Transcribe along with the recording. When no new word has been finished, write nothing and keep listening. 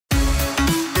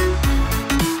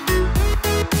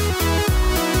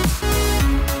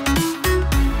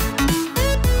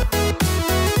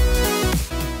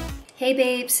Hey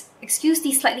babes, excuse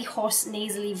the slightly hoarse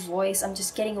nasally voice, I'm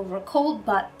just getting over a cold,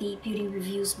 but the beauty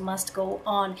reviews must go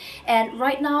on. And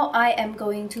right now I am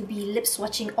going to be lip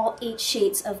swatching all 8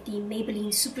 shades of the Maybelline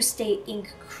SuperStay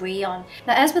Ink Crayon.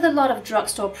 Now, as with a lot of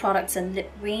drugstore products and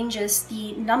lip ranges,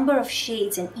 the number of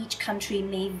shades in each country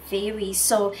may vary,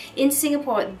 so in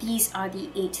Singapore these are the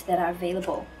 8 that are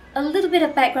available. A little bit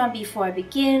of background before I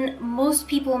begin. Most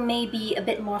people may be a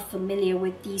bit more familiar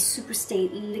with the SuperStay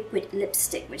liquid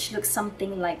lipstick, which looks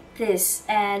something like this.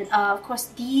 And of course,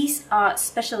 these are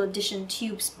special edition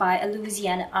tubes by a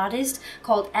Louisiana artist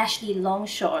called Ashley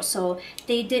Longshore. So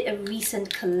they did a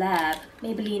recent collab,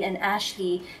 Maybelline and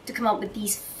Ashley, to come up with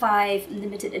these 5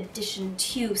 limited edition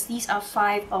tubes. These are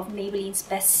 5 of Maybelline's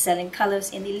best-selling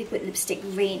colors in the liquid lipstick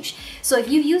range. So if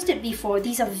you've used it before,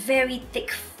 these are very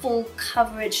thick, full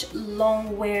coverage,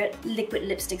 long wear liquid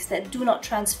lipsticks that do not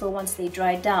transfer once they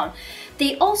dry down.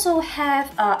 They also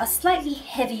have a slightly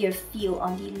heavier feel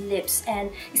on the lips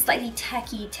and a slightly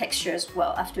tacky texture as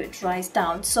well after it dries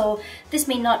down. So this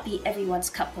may not be everyone's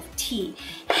cup of tea.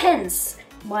 Hence,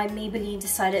 why Maybelline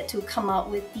decided to come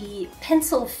out with the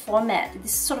pencil format,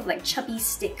 this sort of like chubby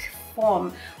stick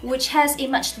form, which has a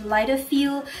much lighter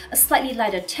feel, a slightly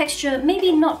lighter texture,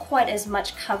 maybe not quite as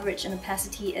much coverage and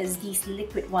opacity as these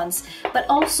liquid ones, but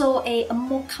also a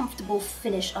more comfortable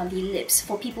finish on the lips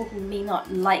for people who may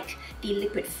not like the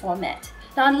liquid format.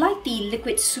 Now, unlike the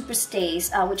liquid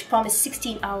SuperStays, which promise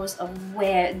 16 hours of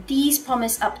wear, these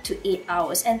promise up to 8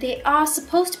 hours, and they are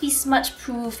supposed to be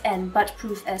smudge-proof and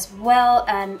butt-proof as well,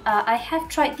 and I have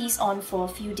tried these on for a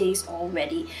few days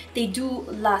already. They do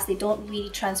last, they don't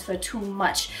really transfer too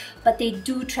much, but they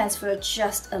do transfer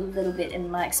just a little bit in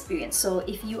my experience. So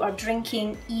if you are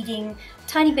drinking, eating,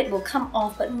 tiny bit will come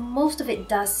off, but most of it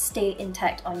does stay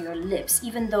intact on your lips,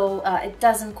 even though it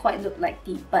doesn't quite look like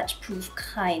the butt-proof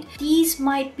kind. These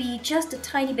might be just a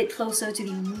tiny bit closer to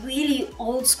the really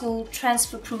old school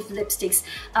transfer-proof lipsticks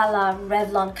a la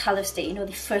Revlon Color Stay, you know,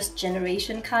 the first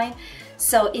generation kind.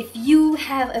 So if you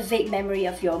have a vague memory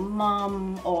of your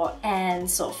mom or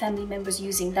aunts or family members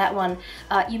using that one,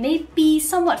 you may be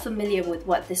somewhat familiar with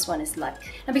what this one is like.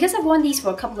 Now, because I've worn these for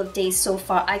a couple of days so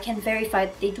far, I can verify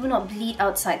that they do not bleed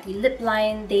outside the lip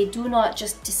line, they do not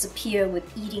just disappear with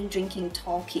eating, drinking,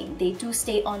 talking. They do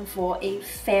stay on for a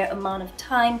fair amount of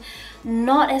time.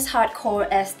 Not as hardcore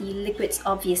as the liquids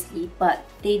obviously, but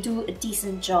they do a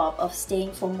decent job of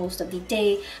staying for most of the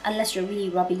day, unless you're really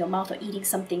rubbing your mouth or eating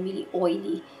something really oily.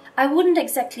 I wouldn't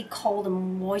exactly call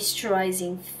them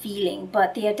moisturizing feeling,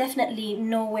 but they are definitely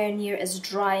nowhere near as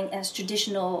drying as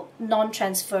traditional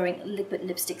non-transferring liquid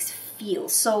lipsticks feel.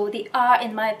 So they are,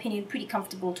 in my opinion, pretty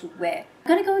comfortable to wear.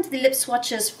 I'm going to go into the lip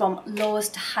swatches from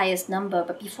lowest to highest number,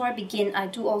 but before I begin, I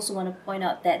do also want to point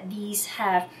out that these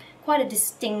have quite a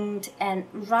distinct and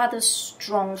rather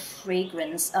strong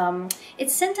fragrance.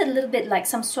 It's scented a little bit like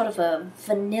some sort of a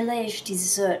vanilla-ish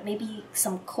dessert, maybe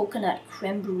some coconut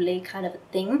creme brulee kind of a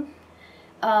thing.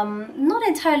 Not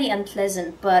entirely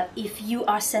unpleasant, but if you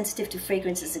are sensitive to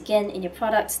fragrances again in your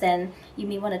products, then you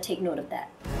may want to take note of that.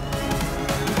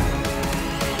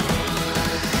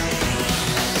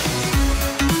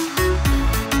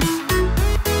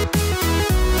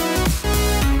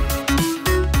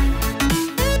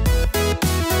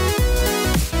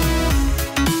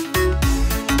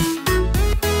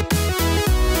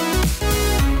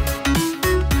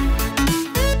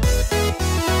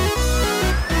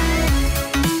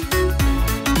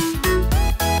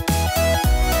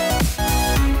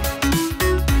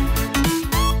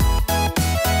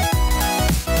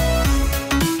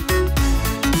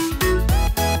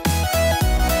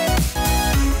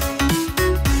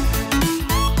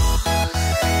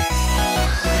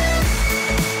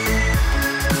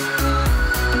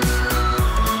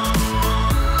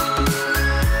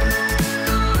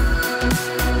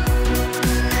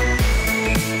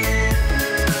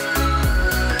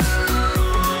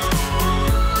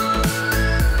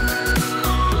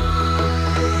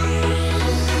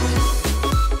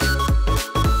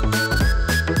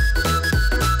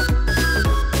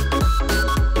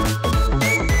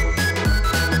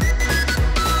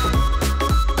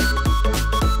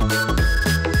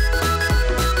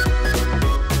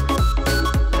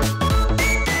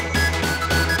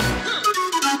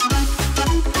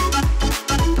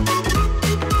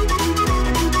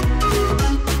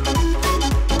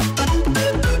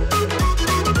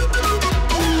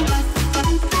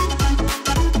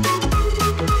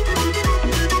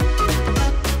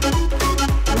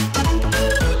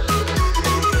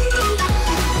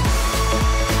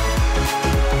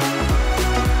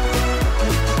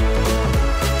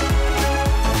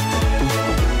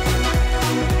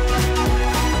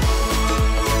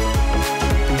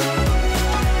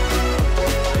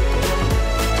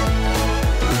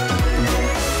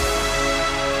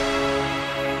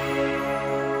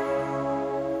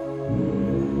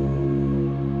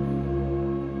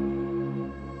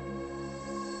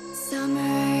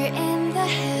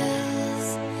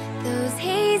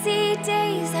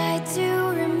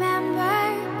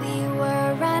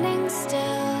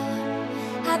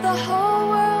 the whole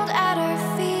world at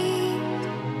her feet.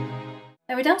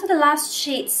 Now we're down to the last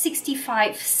shade,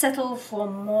 65, Settle for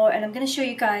More, and I'm going to show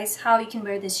you guys how you can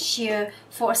wear this sheer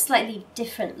for a slightly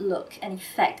different look and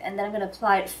effect, and then I'm going to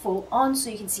apply it full on so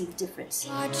you can see the difference.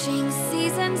 Watching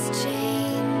seasons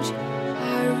change,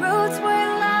 our roads were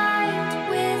lined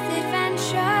with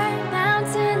adventure,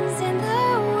 mountains in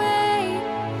the way,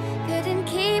 couldn't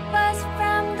keep us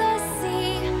from the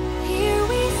sea. Here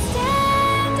we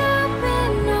stand,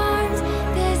 open arms,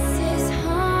 this is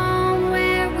home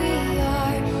where we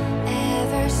are,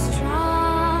 ever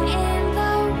strong in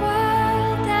the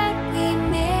world that we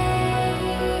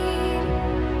made.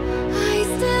 I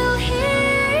still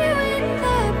hear you in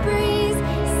the breeze,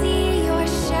 see your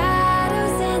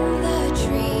shadows in the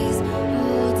trees,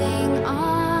 holding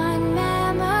on,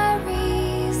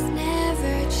 memories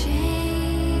never change.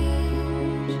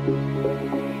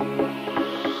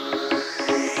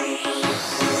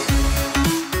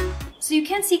 So you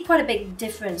can see quite a big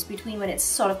difference between when it's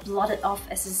sort of blotted off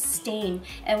as a stain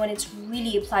and when it's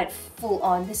really applied full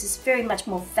on. This is very much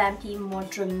more vampy, more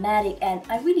dramatic, and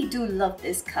I really do love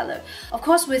this color. Of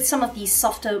course, with some of these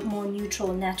softer, more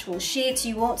neutral, natural shades,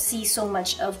 you won't see so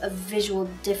much of a visual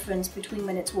difference between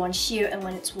when it's worn sheer and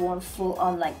when it's worn full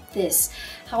on like this.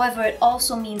 However, it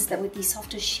also means that with these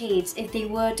softer shades, if they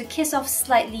were to kiss off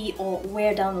slightly or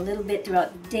wear down a little bit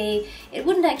throughout the day, it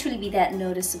wouldn't actually be that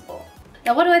noticeable.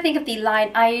 Now, what do I think of the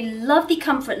line? I love the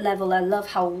comfort level. I love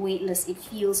how weightless it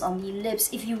feels on the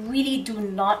lips. If you really do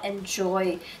not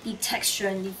enjoy the texture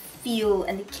and the feel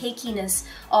and the cakiness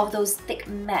of those thick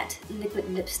matte liquid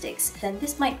lipsticks, then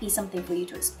this might be something for you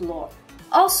to explore.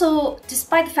 Also,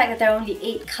 despite the fact that there are only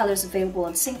 8 colors available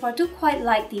in Singapore, I do quite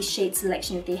like the shade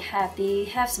selection that they have. They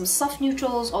have some soft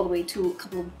neutrals all the way to a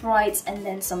couple of brights and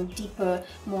then some deeper,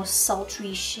 more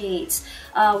sultry shades.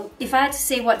 If I had to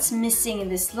say what's missing in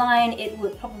this line, it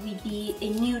would probably be a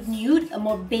nude, a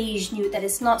more beige nude that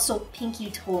is not so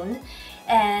pinky toned,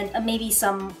 and maybe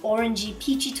some orangey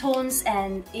peachy tones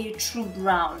and a true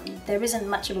brown. There isn't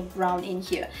much of a brown in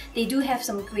here. They do have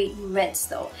some great reds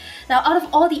though. Now, out of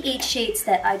all the 8 shades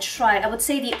that I tried, I would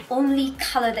say the only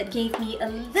color that gave me a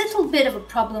little bit of a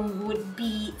problem would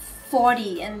be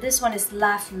 40, and this one is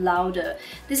Laugh Louder.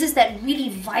 This is that really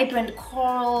vibrant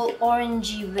coral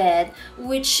orangey red,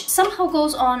 which somehow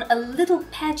goes on a little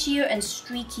patchier and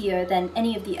streakier than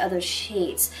any of the other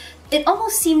shades. It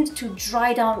almost seemed to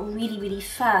dry down really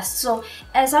fast, so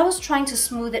as I was trying to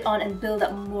smooth it on and build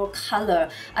up more color,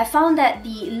 I found that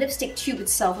the lipstick tube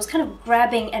itself was kind of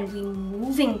grabbing and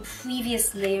removing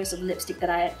previous layers of lipstick that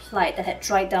I had applied that had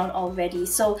dried down already,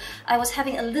 so I was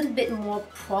having a little bit more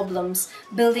problems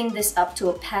building this up to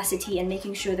opacity and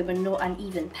making sure there were no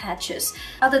uneven patches.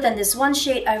 Other than this one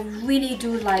shade, I really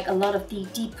do like a lot of the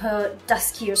deeper,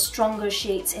 duskier, stronger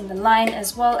shades in the line,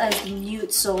 as well as the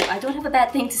nude, so I don't have a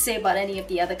bad thing to say about any of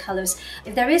the other colors.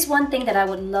 If there is one thing that I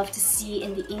would love to see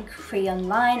in the ink crayon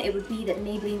line, it would be that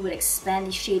Maybelline would expand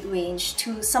the shade range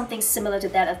to something similar to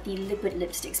that of the liquid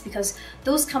lipsticks, because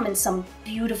those come in some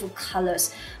beautiful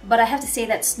colors. But I have to say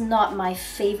that's not my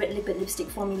favorite liquid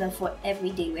lipstick formula for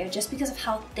everyday wear, just because of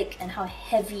how thick and how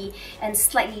heavy and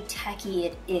slightly tacky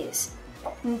it is.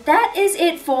 That is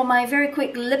it for my very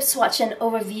quick lip swatch and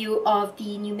overview of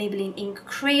the new Maybelline ink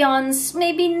crayons.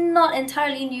 Maybe not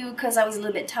entirely new because I was a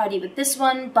little bit tardy with this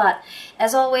one, but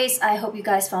as always, I hope you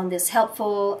guys found this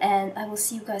helpful, and I will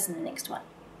see you guys in the next one.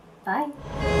 Bye!